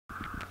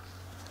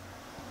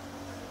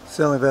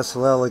Selling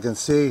vessel L, you can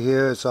see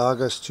here it's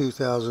August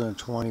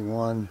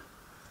 2021.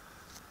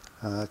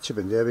 Chip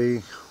and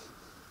Debbie.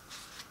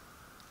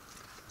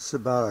 It's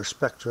about our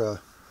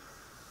Spectra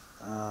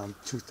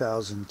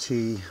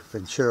 2000T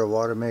Ventura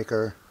water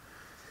maker,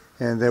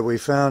 and that we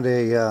found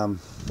a I'll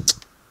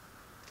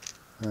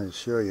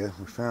show you.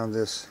 We found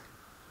this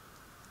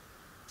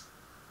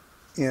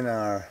in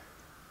our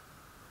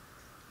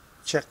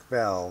check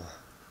valve,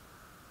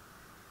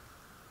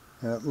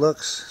 and it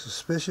looks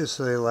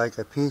suspiciously like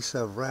a piece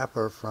of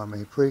wrapper from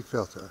a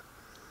pre-filter,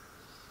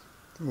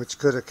 which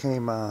could have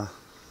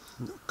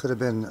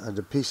been a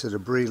piece of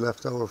debris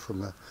left over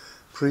from the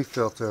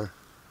pre-filter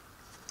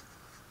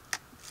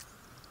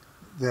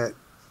that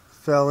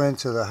fell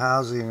into the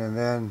housing, and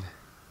then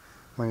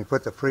when you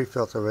put the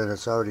pre-filter in,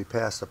 it's already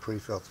past the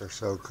pre-filter,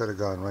 so it could have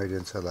gone right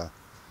into the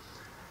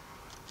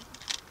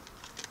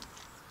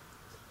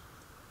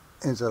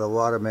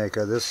water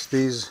maker.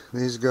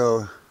 These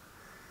go,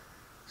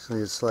 see,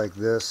 it's like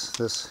this.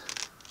 This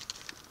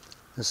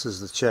is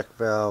the check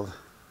valve.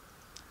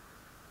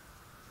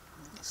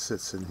 It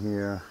sits in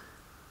here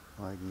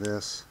like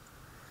this,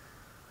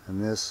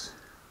 and this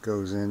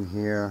goes in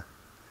here,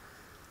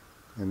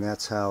 and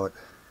that's how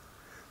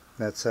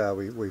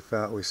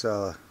we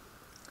saw.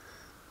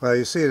 Well,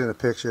 you see it in the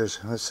pictures.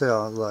 I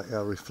saw like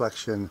a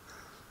reflection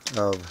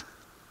of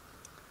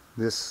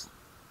this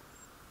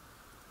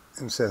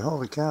and said,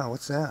 "Holy cow,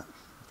 what's that?"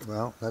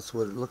 Well, that's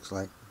what it looks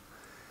like.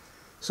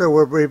 So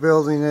we're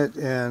rebuilding it,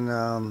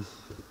 and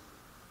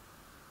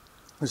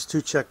there's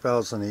two check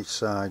valves on each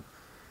side,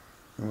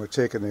 and we're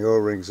taking the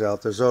O-rings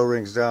out. There's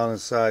O-rings down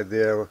inside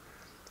there.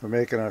 We're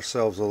making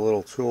ourselves a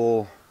little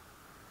tool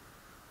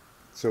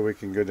so we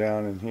can go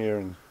down in here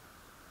and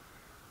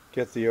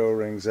get the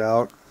O-rings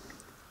out.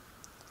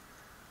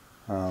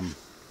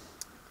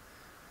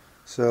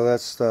 So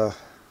that's that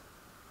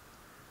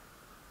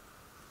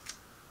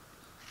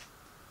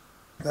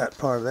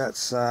part of that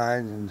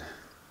side, and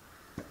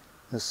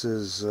this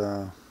is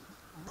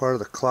part of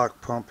the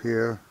clock pump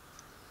here,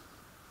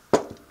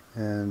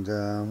 and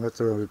we have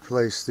to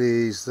replace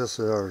these. This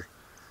is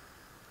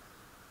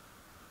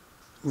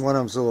one of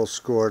them's a little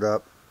scored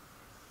up.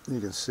 You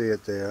can see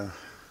it there. I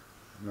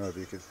don't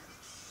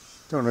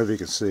know if you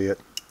can see it,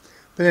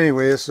 but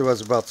anyway, this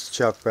was about the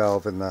chuck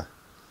valve and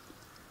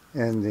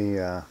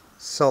the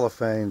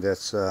cellophane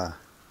that's here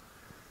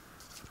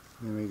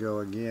we go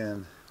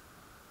again,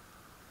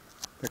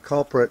 the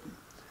culprit.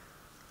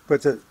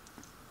 But you're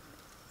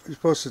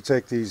supposed to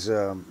take these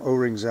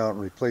O-rings out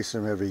and replace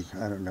them every,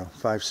 I don't know,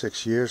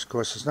 5-6 years. Of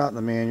course, it's not in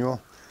the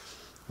manual,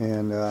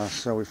 and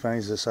so we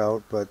find this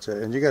out. But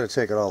and you got to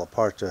take it all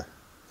apart to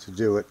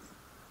do it,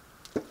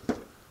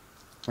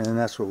 and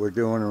that's what we're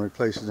doing, and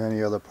replacing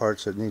any other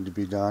parts that need to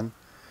be done.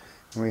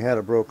 And we had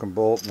a broken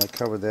bolt, and I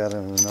covered that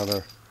in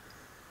another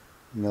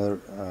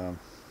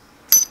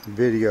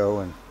video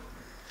and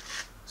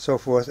so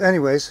forth.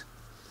 Anyways,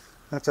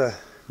 not to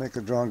make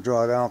a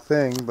draw down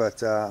thing,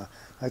 but I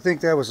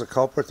think that was the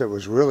culprit that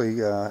was really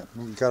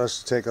got us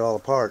to take it all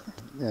apart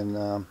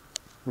and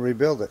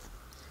rebuild it.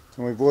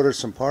 And we've ordered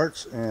some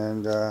parts,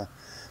 and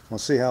we'll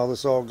see how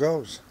this all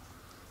goes.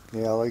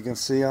 Yeah, you can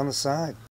see on the side.